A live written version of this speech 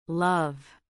Love.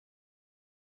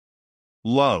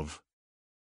 Love.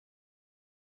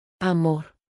 Amor.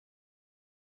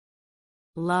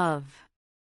 Love.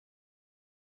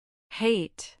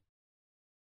 Hate.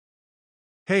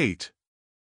 Hate.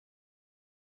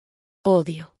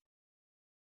 Odio.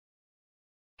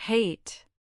 Hate.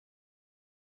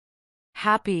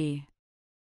 Happy.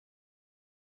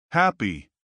 Happy.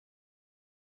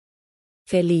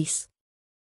 Feliz.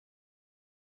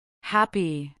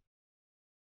 Happy.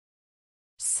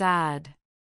 Sad.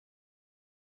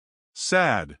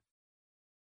 Sad.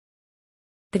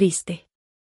 Triste.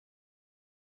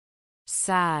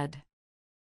 Sad.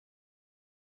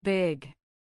 Big.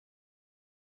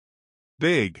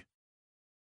 Big.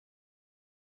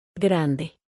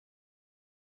 Grande.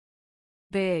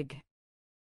 Big.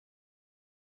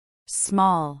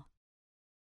 Small.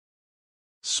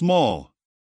 Small.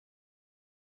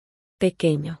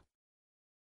 Pequeño.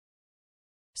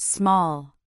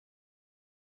 Small.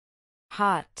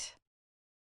 Hot.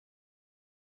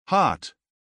 Hot.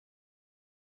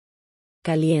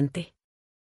 Caliente.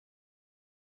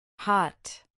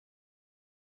 Hot.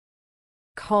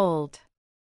 Cold.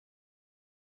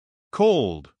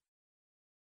 Cold.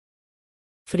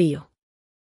 Frío.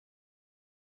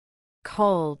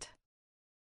 Cold.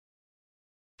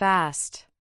 Fast.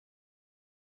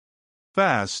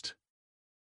 Fast.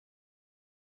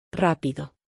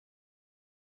 Rápido.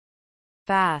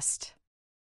 Fast.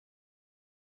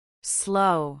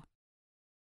 Slow.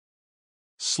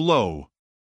 Slow.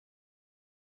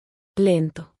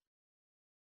 Lento.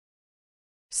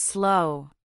 Slow.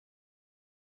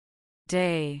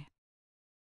 Day.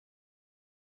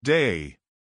 Day.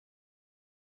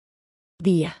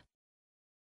 Día.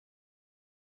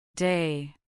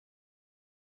 Day.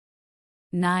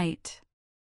 Night.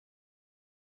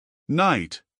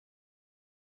 Night.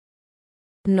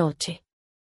 Noche.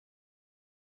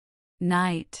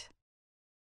 Night.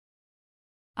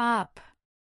 Up.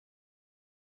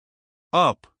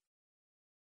 Up.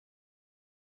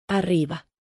 Arriba.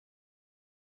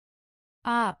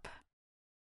 Up.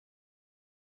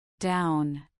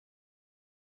 Down.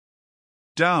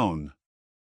 Down.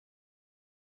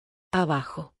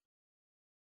 Abajo.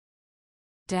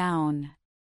 Down.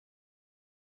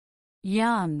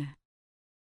 Young.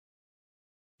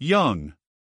 Young.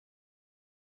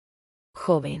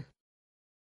 Joven.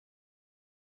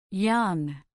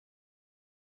 Young.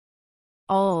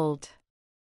 Old.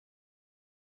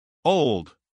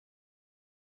 Old.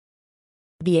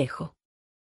 Viejo.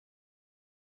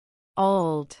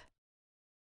 Old.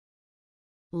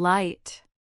 Light.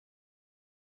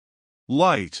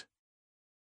 Light.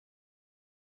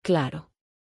 Claro.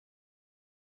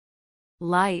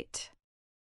 Light.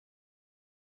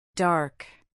 Dark.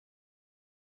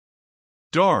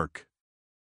 Dark.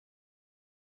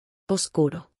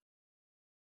 Oscuro.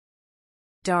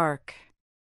 Dark.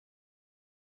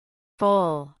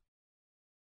 Full.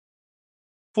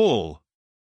 Full.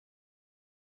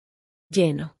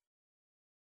 Lleno.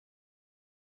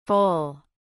 Full.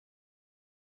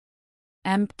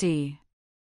 Empty.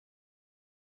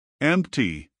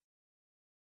 Empty.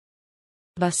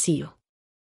 Vacío.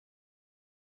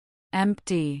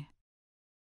 Empty.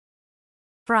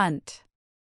 Front.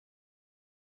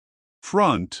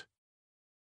 Front.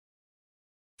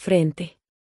 Frente.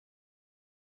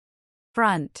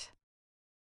 Front.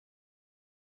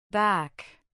 Back.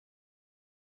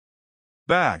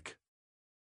 Back.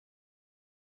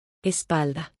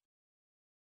 Espalda.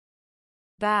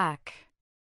 Back.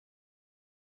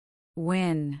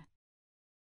 Win.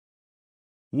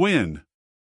 Win.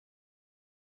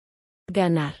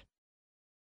 Ganar.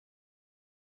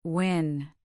 Win.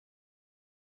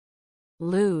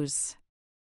 Lose.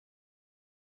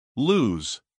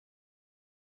 Lose.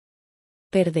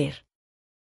 Perder.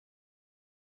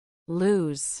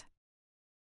 Lose.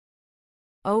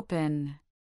 Open.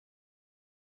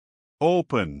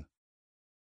 Open.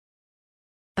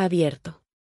 Abierto.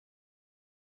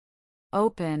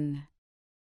 Open.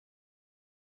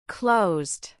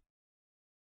 Closed.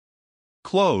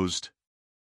 Closed.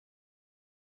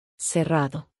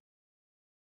 Cerrado.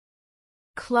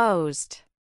 Closed.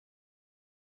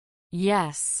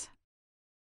 Yes.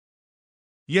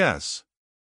 Yes.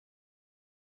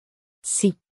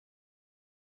 Sí.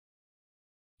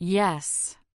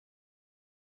 Yes.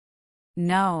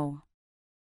 No.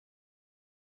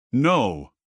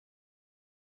 No.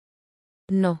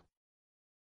 No.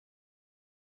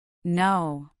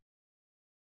 No.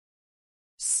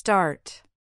 Start.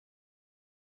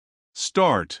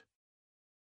 Start.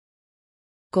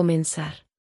 Comenzar.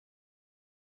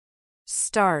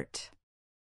 Start.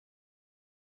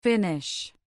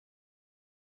 Finish.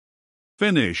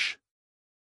 Finish.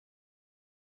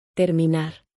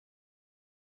 Terminar.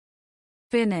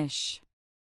 Finish.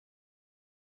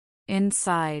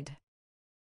 Inside.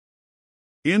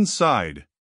 Inside.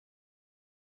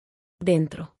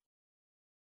 Dentro.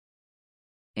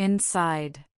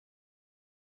 Inside.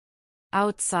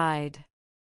 Outside.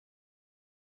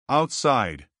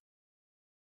 Outside.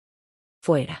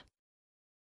 Fuera.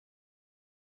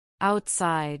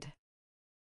 Outside.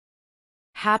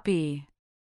 Happy.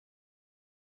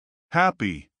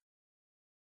 Happy.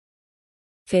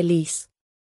 Feliz.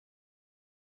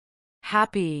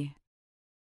 Happy.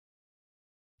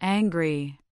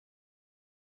 Angry.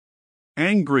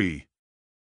 Angry.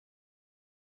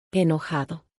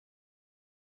 Enojado.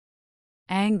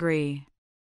 Angry.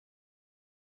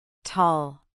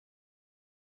 Tall.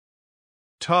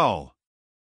 Tall.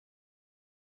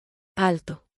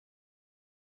 Alto.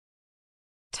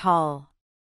 Tall.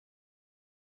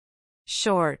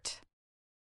 Short.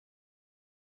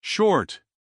 Short.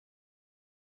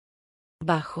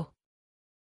 Bajo.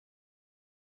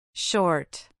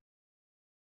 Short.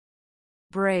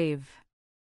 Brave.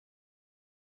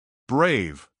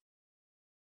 Brave.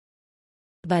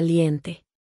 Valiente.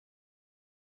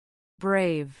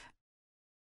 Brave.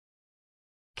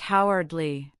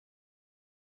 Cowardly.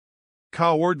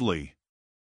 Cowardly.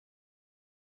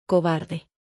 Cobarde.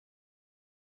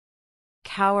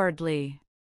 Cowardly.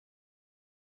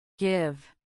 Give.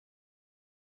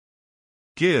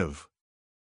 Give.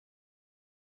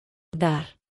 Dar.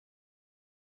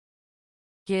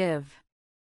 Give.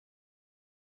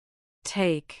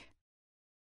 Take.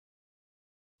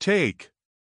 Take.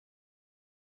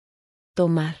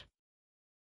 Tomar.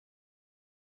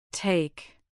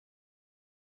 Take.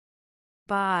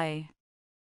 Buy.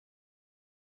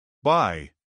 Buy.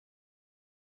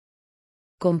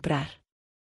 Comprar.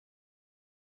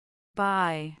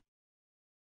 Buy.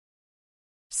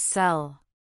 Sell.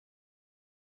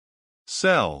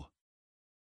 Sell.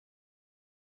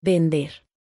 Vender.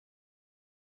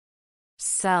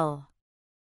 Sell.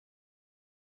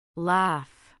 Laugh.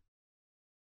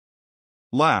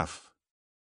 Laugh.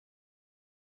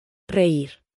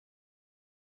 Reír.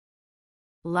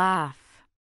 Laugh.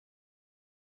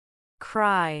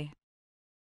 Cry.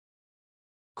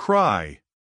 Cry.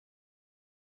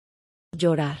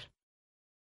 Llorar.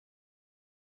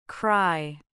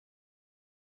 Cry.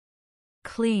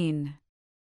 Clean.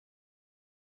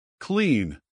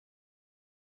 Clean.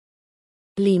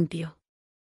 Limpio.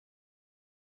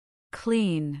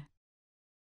 Clean.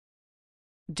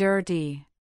 Dirty.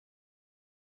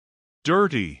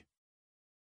 Dirty.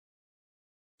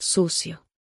 Sucio.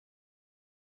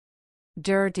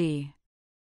 Dirty.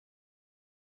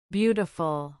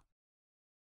 Beautiful.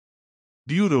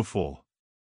 Beautiful.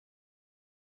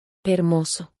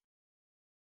 Hermoso.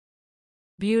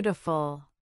 Beautiful.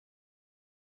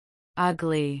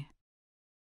 Ugly.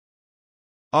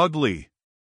 Ugly.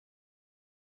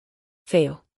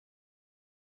 Feo.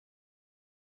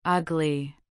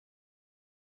 Ugly.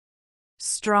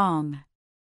 Strong.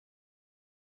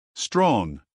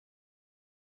 Strong.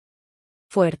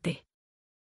 Fuerte.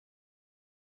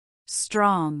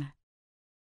 Strong.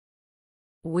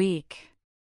 Weak.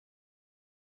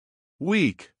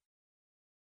 Weak.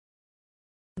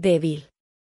 Débil.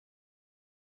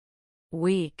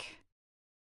 Weak.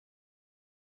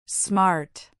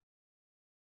 Smart.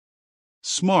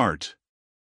 Smart.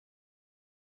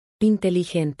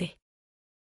 Inteligente.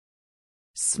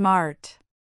 Smart.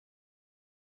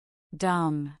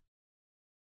 Dumb.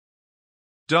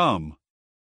 Dumb.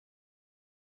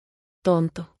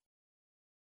 Tonto.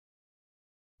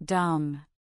 Dumb.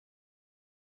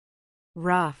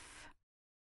 Rough.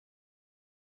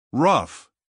 Rough.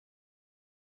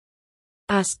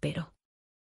 Áspero.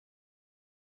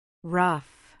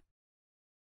 Rough.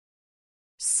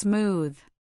 Smooth.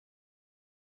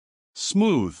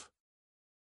 Smooth.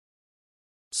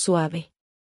 Suave.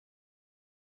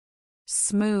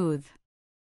 Smooth.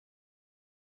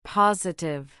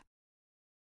 Positive.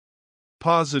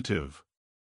 Positive.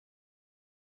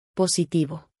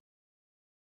 Positivo.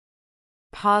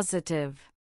 Positive.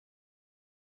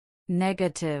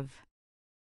 Negative.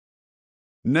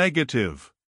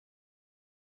 Negative.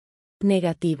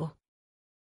 Negativo.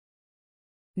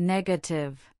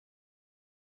 Negative.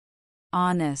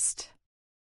 Honest.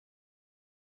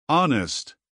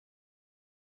 Honest.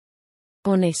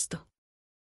 Honesto.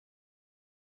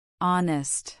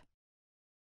 Honest.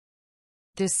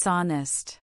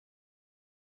 Dishonest.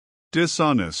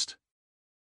 Dishonest.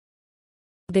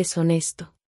 Deshonesto.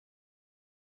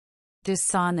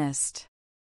 Dishonest.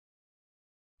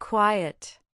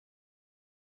 Quiet.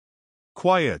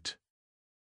 Quiet.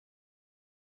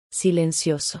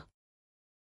 Silencioso.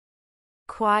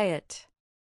 quiet,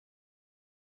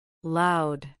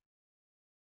 loud,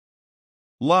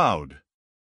 Loud.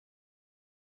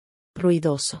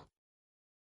 Ruidoso.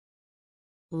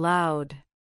 loud,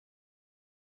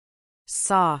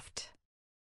 soft,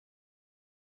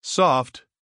 Soft.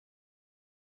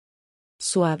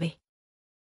 Suave.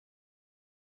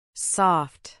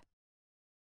 soft,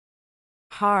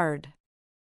 hard,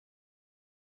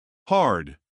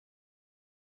 Hard.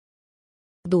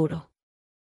 Duro.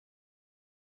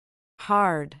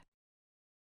 hard,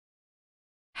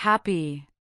 happy,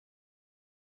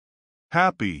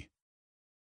 Happy.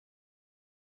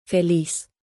 Feliz.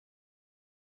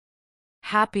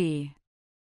 happy,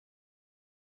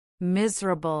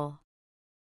 miserable,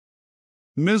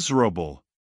 Miserable.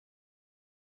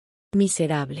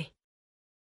 Miserable.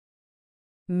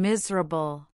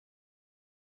 miserable,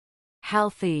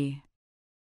 healthy,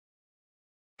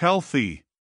 Healthy.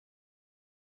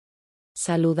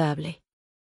 Saludable.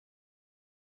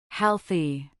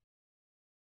 healthy,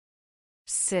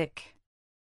 sick,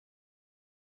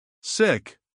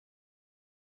 Sick.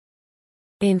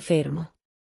 Enfermo.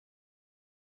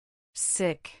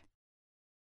 sick,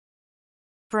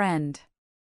 friend,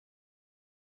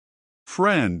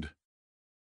 Friend.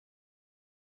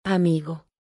 Amigo.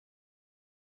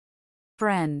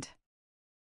 friend,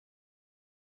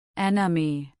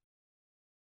 enemy,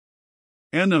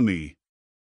 Enemy.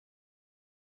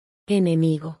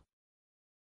 Enemigo.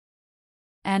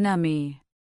 enemy,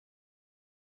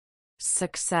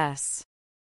 success,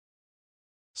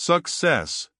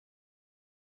 Success.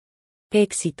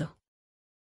 Éxito.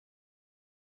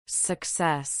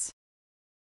 success,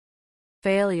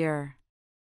 failure,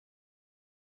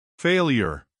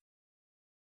 Failure.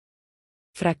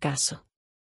 Fracaso.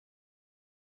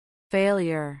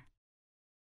 failure,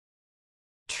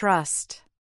 trust,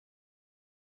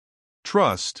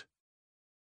 Trust.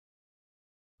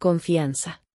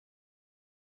 Confianza.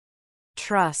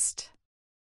 trust,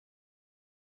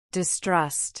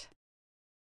 distrust,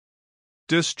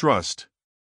 Distrust.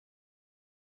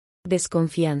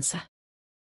 Desconfianza.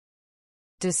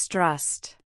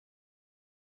 distrust,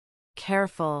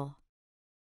 careful,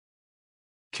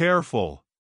 Careful.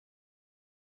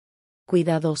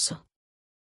 Cuidadoso.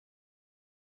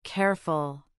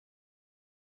 careful,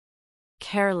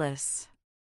 careless,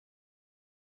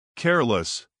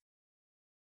 Careless.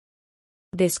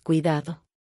 Descuidado.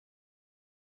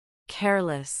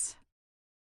 careless,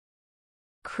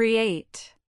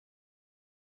 create,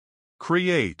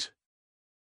 Create.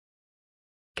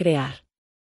 Crear.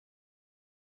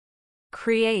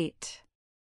 create,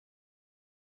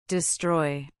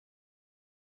 destroy,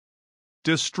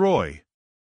 Destroy.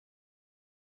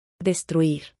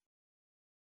 Destruir.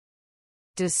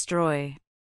 destroy,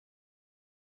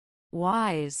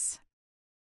 wise,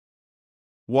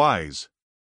 Wise.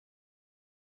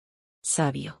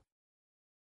 Sabio.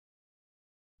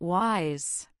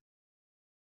 wise,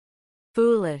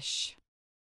 foolish,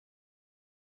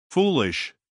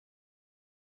 Foolish.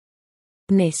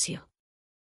 Necio.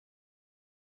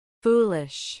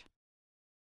 foolish,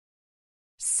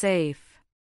 safe,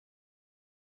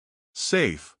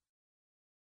 Safe.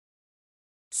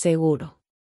 Seguro.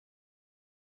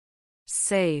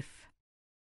 safe,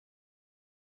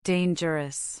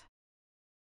 dangerous,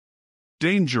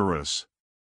 Dangerous.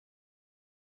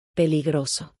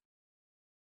 Peligroso.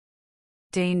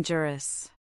 dangerous,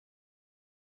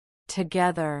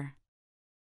 together,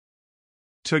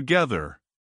 Together.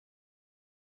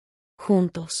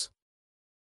 Juntos.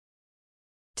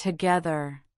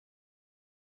 together,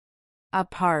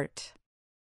 apart,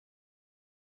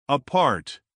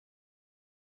 Apart.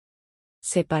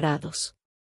 Separados.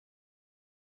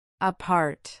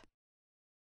 apart,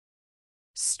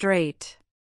 straight,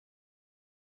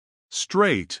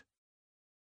 Straight.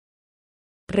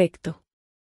 Recto.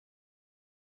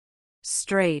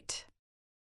 straight,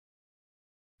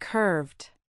 curved,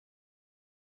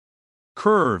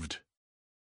 Curved.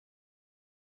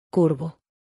 Curvo.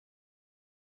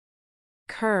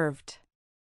 curved,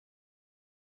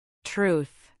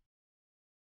 truth,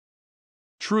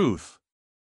 Truth.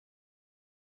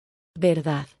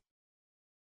 Verdad.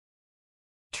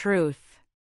 truth,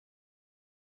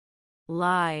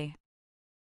 lie,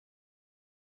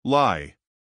 Lie.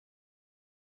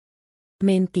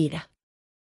 Mentira.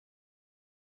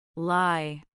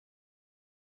 lie,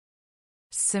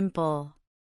 simple,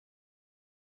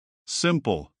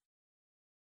 Simple.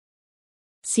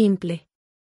 Simple.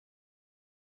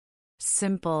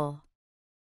 simple,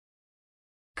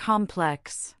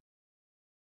 complex,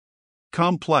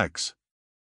 Complex.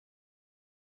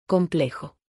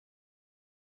 Complejo.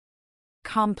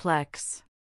 complex,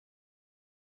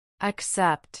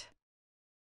 accept,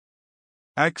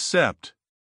 accept,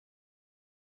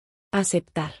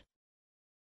 aceptar,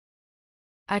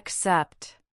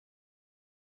 accept,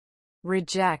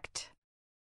 reject,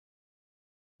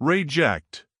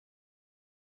 reject,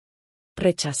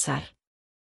 rechazar,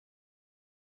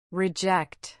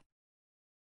 reject,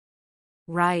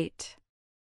 right,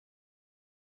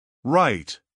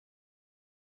 right,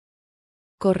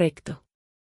 correcto,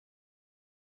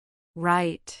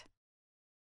 right,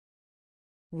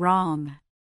 wrong,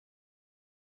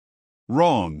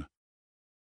 wrong,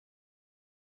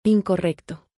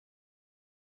 incorrecto,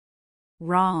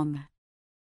 wrong,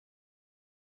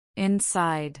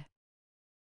 inside,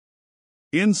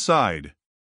 inside,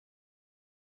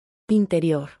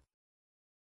 interior,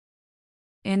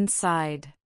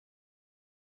 inside,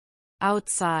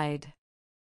 outside,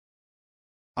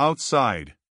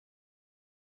 outside,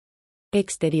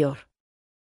 exterior,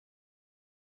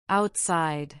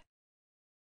 outside,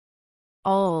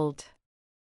 old,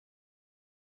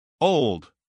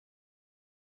 old,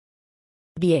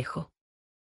 viejo,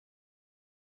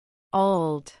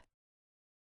 old,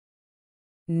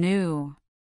 new,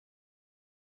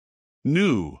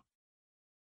 new,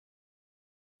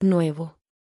 nuevo,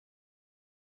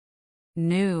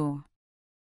 new,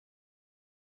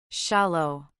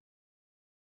 shallow,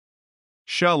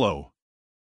 shallow,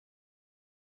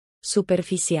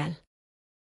 superficial,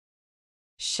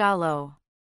 shallow,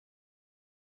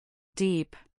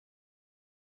 deep,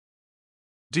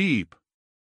 deep,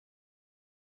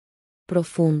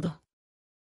 profundo,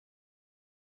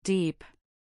 deep,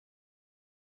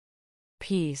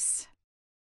 peace,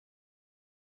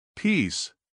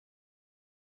 peace,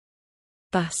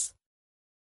 paz,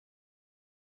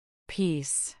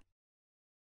 peace,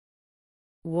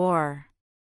 war,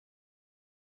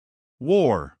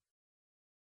 war,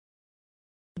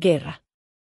 guerra,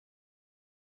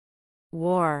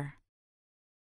 war,